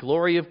is the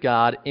glory of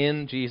God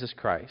in Jesus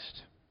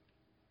Christ.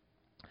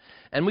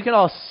 And we can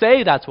all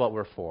say that's what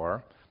we're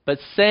for, but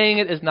saying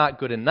it is not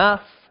good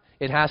enough.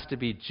 It has to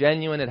be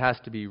genuine. It has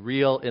to be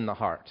real in the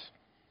heart.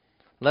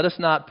 Let us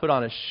not put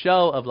on a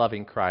show of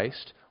loving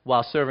Christ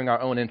while serving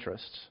our own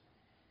interests.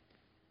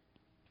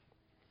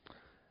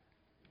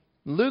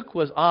 Luke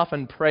was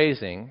often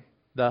praising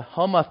the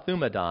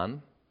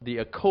homothumadon, the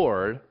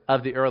accord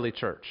of the early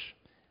church.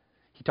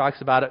 He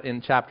talks about it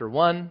in chapter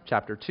 1,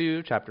 chapter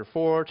 2, chapter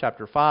 4,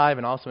 chapter 5,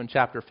 and also in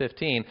chapter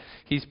 15.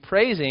 He's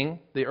praising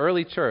the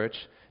early church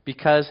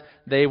because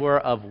they were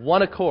of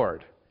one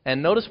accord.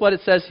 And notice what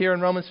it says here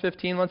in Romans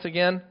 15 once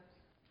again.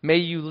 May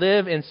you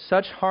live in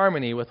such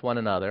harmony with one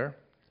another,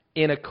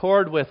 in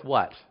accord with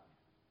what?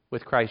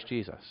 With Christ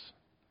Jesus.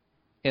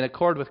 In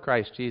accord with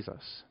Christ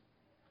Jesus.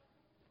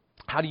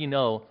 How do you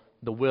know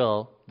the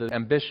will, the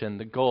ambition,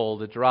 the goal,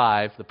 the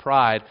drive, the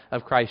pride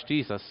of Christ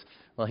Jesus?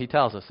 Well, he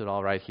tells us it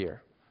all right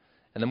here.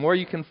 And the more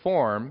you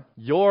conform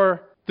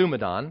your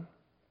thumadon,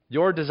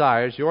 your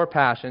desires, your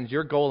passions,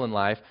 your goal in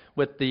life,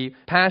 with the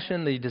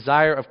passion, the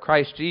desire of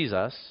Christ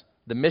Jesus,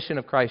 the mission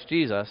of Christ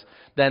Jesus,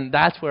 then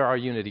that's where our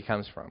unity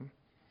comes from.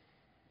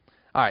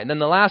 All right, and then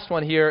the last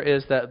one here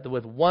is that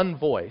with one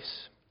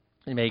voice,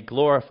 we may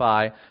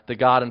glorify the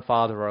God and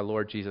Father of our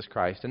Lord Jesus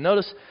Christ. And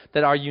notice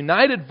that our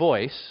united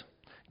voice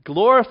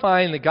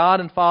glorifying the God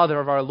and Father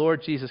of our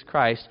Lord Jesus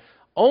Christ,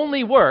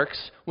 only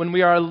works when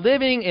we are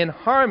living in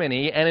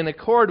harmony and in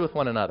accord with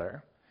one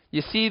another.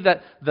 You see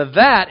that the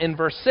that in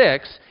verse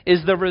 6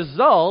 is the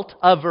result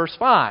of verse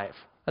 5.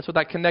 That's what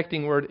that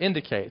connecting word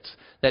indicates.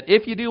 That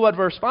if you do what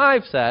verse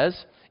 5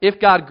 says,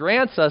 if God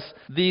grants us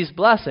these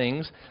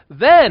blessings,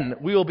 then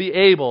we will be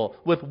able,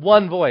 with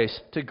one voice,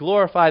 to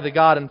glorify the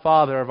God and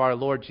Father of our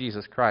Lord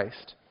Jesus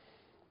Christ.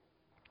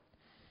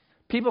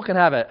 People can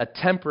have a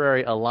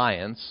temporary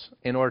alliance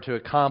in order to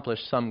accomplish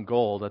some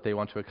goal that they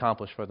want to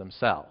accomplish for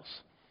themselves.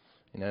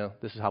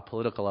 This is how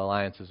political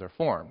alliances are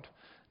formed.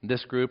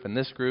 This group and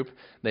this group,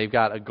 they've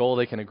got a goal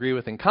they can agree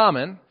with in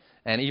common,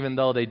 and even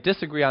though they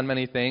disagree on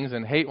many things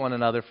and hate one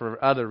another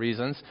for other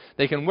reasons,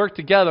 they can work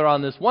together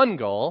on this one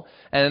goal,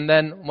 and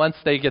then once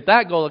they get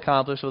that goal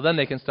accomplished, well, then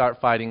they can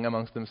start fighting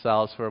amongst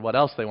themselves for what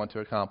else they want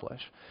to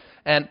accomplish.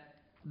 And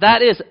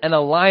that is an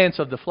alliance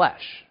of the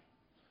flesh,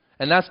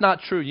 and that's not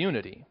true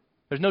unity.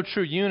 There's no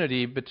true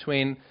unity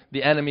between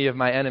the enemy of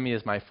my enemy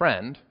is my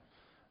friend.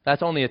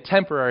 That's only a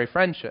temporary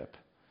friendship.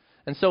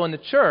 And so in the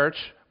church,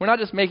 we're not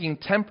just making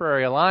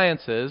temporary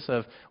alliances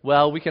of,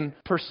 well, we can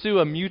pursue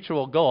a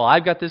mutual goal.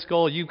 I've got this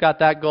goal, you've got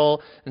that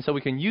goal, and so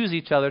we can use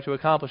each other to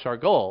accomplish our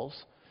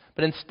goals.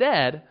 But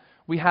instead,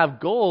 we have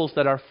goals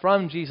that are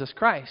from Jesus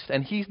Christ,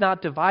 and He's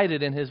not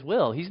divided in His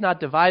will. He's not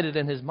divided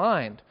in His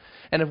mind.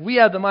 And if we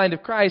have the mind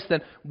of Christ,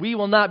 then we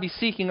will not be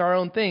seeking our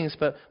own things,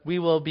 but we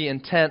will be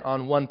intent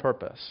on one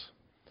purpose.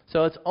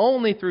 So it's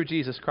only through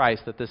Jesus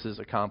Christ that this is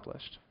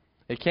accomplished.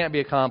 It can't be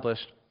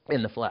accomplished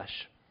in the flesh.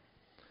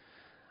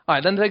 All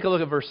right, then take a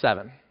look at verse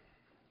 7.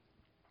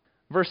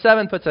 Verse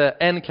 7 puts an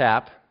end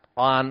cap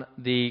on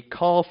the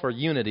call for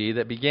unity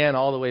that began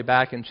all the way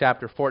back in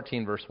chapter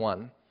 14, verse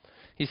 1.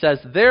 He says,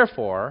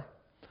 therefore,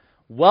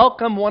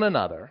 welcome one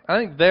another. I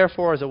think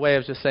therefore is a way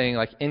of just saying,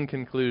 like, in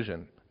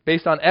conclusion.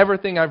 Based on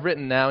everything I've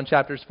written now in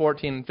chapters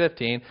 14 and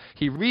 15,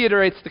 he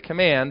reiterates the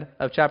command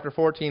of chapter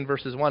 14,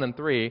 verses 1 and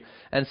 3,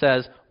 and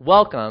says,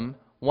 welcome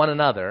one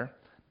another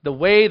the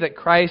way that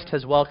Christ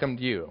has welcomed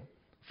you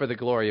for the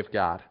glory of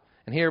God.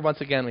 And here, once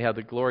again, we have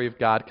the glory of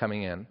God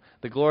coming in.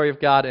 The glory of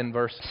God in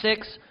verse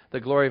 6, the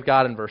glory of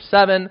God in verse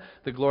 7,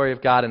 the glory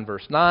of God in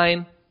verse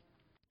 9.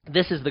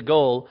 This is the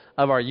goal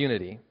of our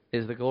unity,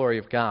 is the glory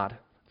of God.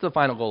 It's the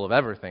final goal of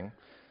everything.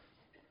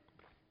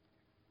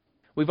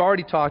 We've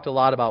already talked a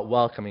lot about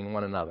welcoming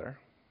one another.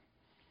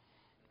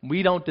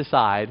 We don't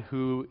decide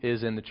who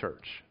is in the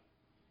church.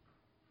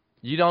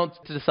 You don't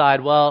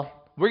decide, well,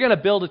 we're going to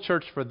build a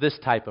church for this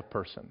type of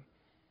person.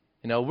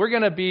 We're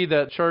going to be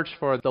the church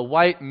for the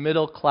white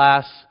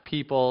middle-class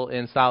people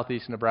in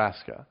southeast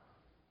Nebraska.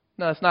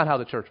 No, that's not how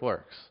the church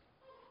works.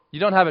 You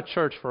don't have a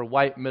church for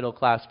white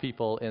middle-class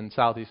people in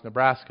southeast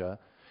Nebraska.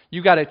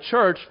 You've got a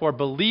church for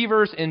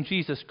believers in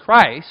Jesus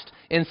Christ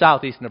in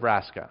southeast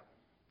Nebraska.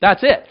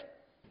 That's it.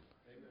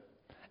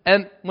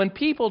 And when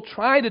people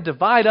try to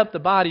divide up the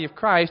body of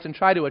Christ and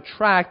try to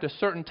attract a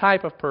certain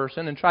type of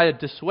person and try to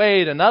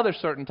dissuade another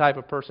certain type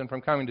of person from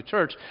coming to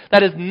church,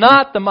 that is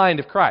not the mind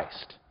of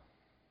Christ.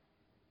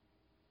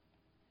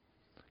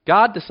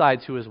 God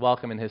decides who is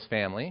welcome in His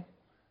family.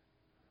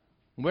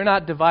 We're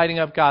not dividing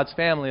up God's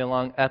family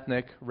along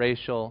ethnic,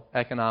 racial,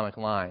 economic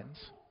lines.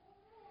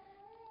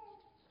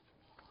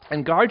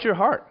 And guard your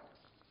heart.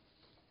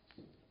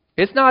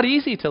 It's not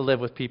easy to live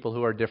with people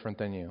who are different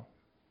than you.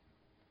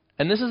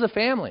 And this is a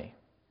family.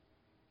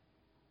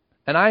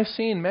 And I've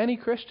seen many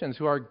Christians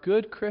who are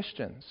good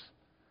Christians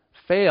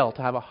fail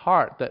to have a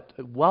heart that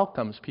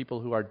welcomes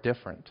people who are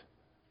different.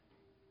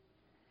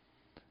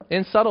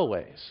 In subtle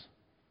ways.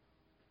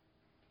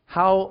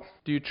 How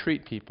do you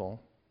treat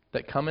people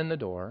that come in the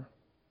door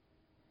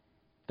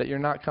that you're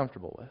not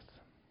comfortable with?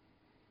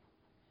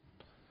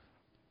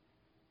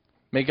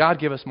 May God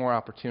give us more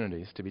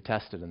opportunities to be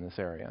tested in this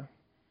area.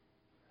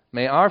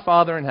 May our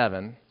Father in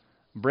heaven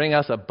bring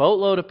us a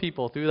boatload of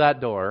people through that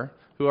door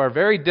who are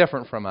very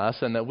different from us,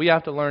 and that we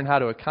have to learn how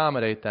to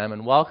accommodate them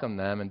and welcome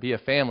them and be a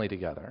family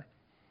together.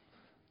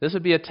 This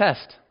would be a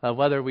test of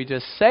whether we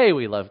just say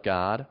we love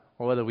God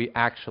or whether we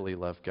actually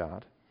love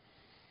God.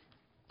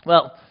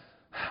 Well,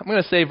 I'm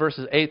going to save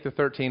verses 8 through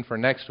 13 for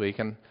next week,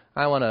 and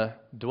I want to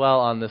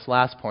dwell on this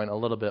last point a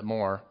little bit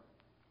more.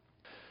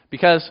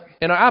 Because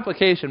in our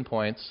application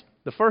points,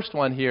 the first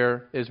one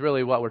here is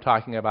really what we're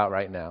talking about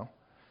right now,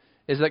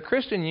 is that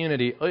Christian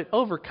unity, it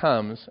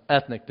overcomes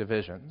ethnic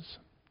divisions.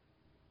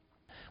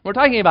 When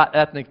we're talking about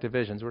ethnic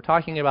divisions, we're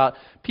talking about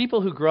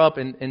people who grow up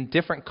in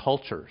different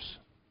cultures,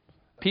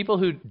 people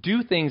who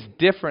do things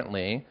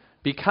differently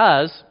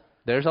because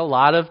there's a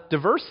lot of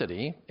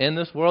diversity in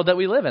this world that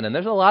we live in. And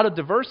there's a lot of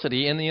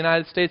diversity in the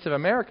United States of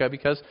America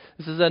because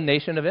this is a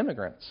nation of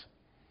immigrants.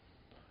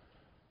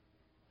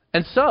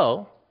 And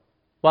so,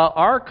 while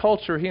our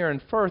culture here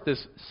in Firth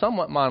is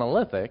somewhat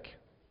monolithic,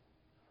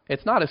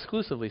 it's not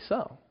exclusively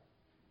so.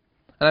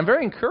 And I'm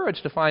very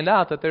encouraged to find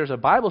out that there's a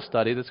Bible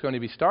study that's going to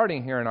be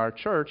starting here in our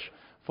church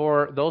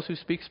for those who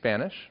speak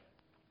Spanish,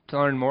 to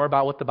learn more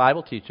about what the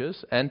Bible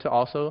teaches, and to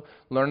also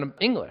learn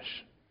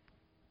English.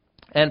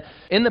 And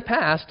in the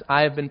past,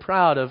 I have been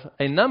proud of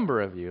a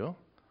number of you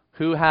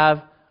who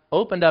have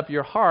opened up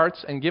your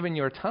hearts and given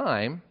your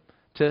time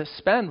to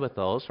spend with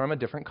those from a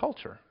different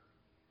culture.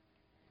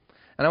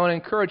 And I want to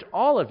encourage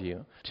all of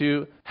you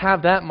to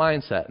have that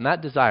mindset and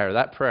that desire,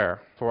 that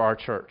prayer for our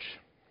church.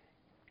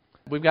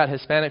 We've got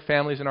Hispanic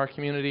families in our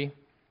community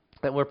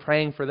that we're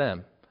praying for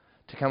them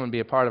to come and be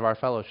a part of our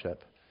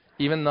fellowship.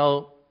 Even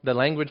though the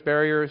language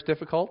barrier is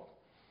difficult,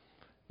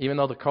 even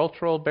though the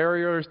cultural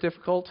barrier is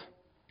difficult,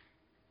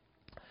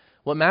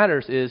 what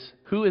matters is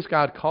who is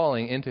God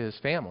calling into His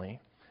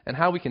family and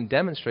how we can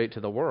demonstrate to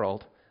the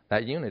world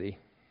that unity.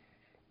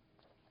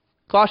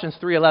 Colossians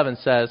 3:11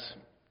 says,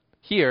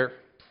 "Here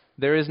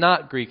there is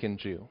not Greek and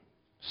Jew,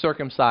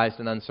 circumcised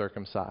and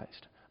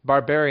uncircumcised,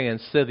 barbarian,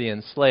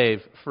 Scythian,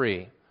 slave,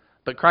 free,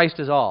 but Christ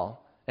is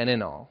all and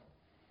in all."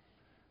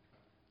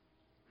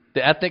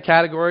 The ethnic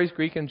categories,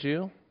 Greek and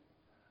Jew,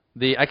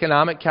 the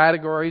economic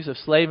categories of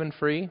slave and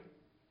free,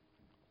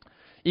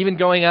 even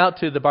going out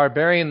to the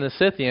barbarian and the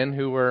Scythian,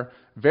 who were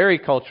very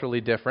culturally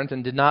different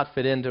and did not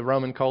fit into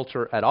Roman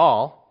culture at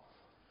all,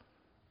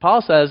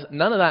 Paul says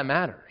none of that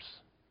matters.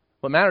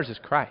 What matters is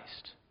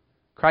Christ.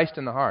 Christ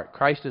in the heart.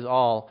 Christ is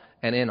all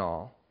and in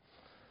all.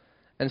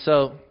 And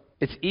so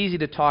it's easy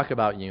to talk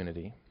about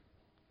unity,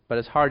 but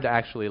it's hard to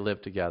actually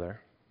live together.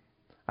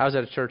 I was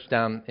at a church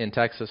down in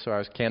Texas where I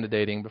was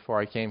candidating before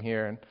I came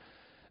here, and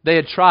they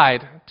had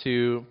tried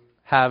to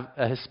have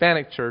a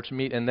Hispanic church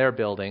meet in their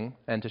building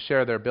and to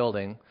share their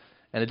building,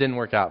 and it didn't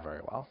work out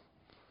very well.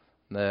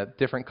 The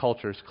different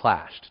cultures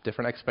clashed,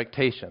 different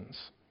expectations,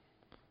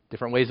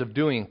 different ways of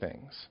doing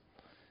things.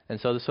 And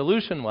so the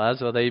solution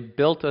was, they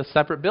built a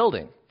separate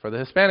building for the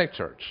Hispanic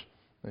church.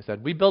 They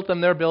said, we built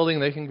them their building,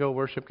 they can go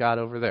worship God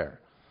over there.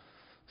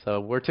 So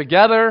we're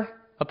together,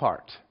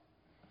 apart.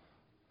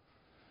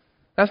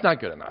 That's not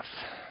good enough.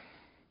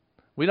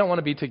 We don't want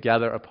to be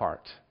together,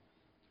 apart.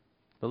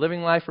 The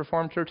Living Life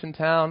Reformed Church in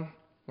town,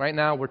 right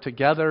now, we're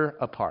together,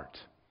 apart.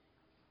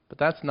 But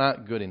that's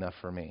not good enough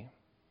for me.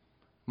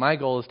 My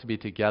goal is to be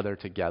together,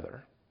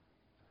 together.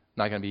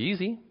 Not going to be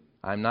easy.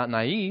 I'm not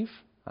naive.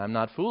 I'm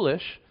not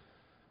foolish.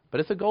 But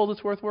it's a goal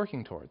that's worth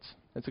working towards.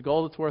 It's a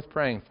goal that's worth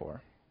praying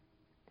for.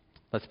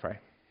 Let's pray.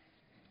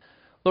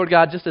 Lord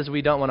God, just as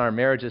we don't want our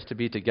marriages to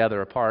be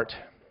together apart,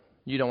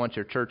 you don't want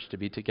your church to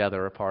be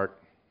together apart.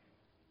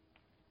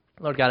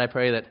 Lord God, I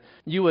pray that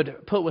you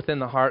would put within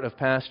the heart of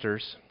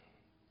pastors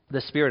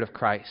the Spirit of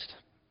Christ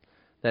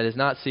that is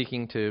not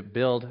seeking to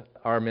build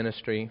our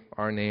ministry,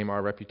 our name,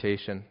 our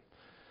reputation,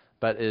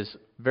 but is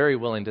very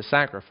willing to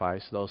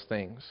sacrifice those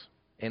things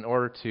in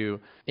order to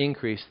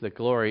increase the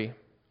glory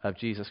of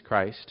Jesus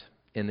Christ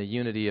in the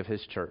unity of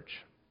His church.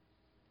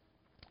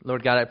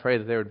 Lord God, I pray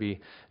that there would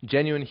be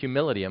genuine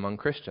humility among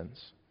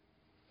Christians,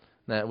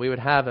 that we would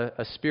have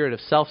a spirit of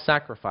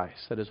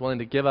self-sacrifice that is willing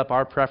to give up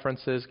our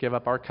preferences, give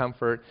up our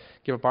comfort,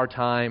 give up our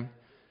time,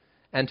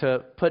 and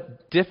to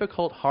put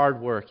difficult,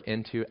 hard work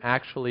into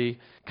actually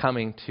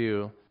coming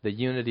to the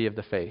unity of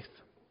the faith,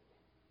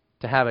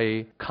 to have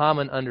a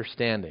common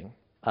understanding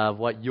of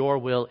what your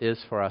will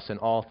is for us in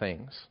all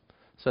things,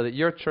 so that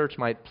your church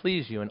might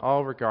please you in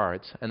all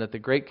regards, and that the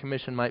Great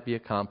Commission might be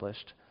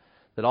accomplished,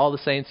 that all the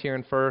saints here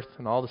in Firth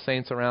and all the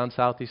saints around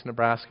southeast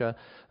Nebraska,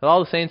 that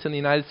all the saints in the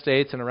United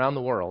States and around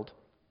the world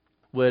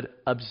would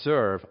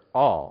observe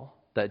all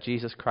that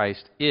Jesus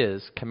Christ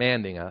is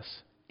commanding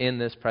us in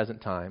this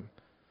present time,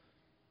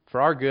 for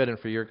our good and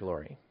for your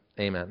glory.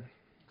 Amen.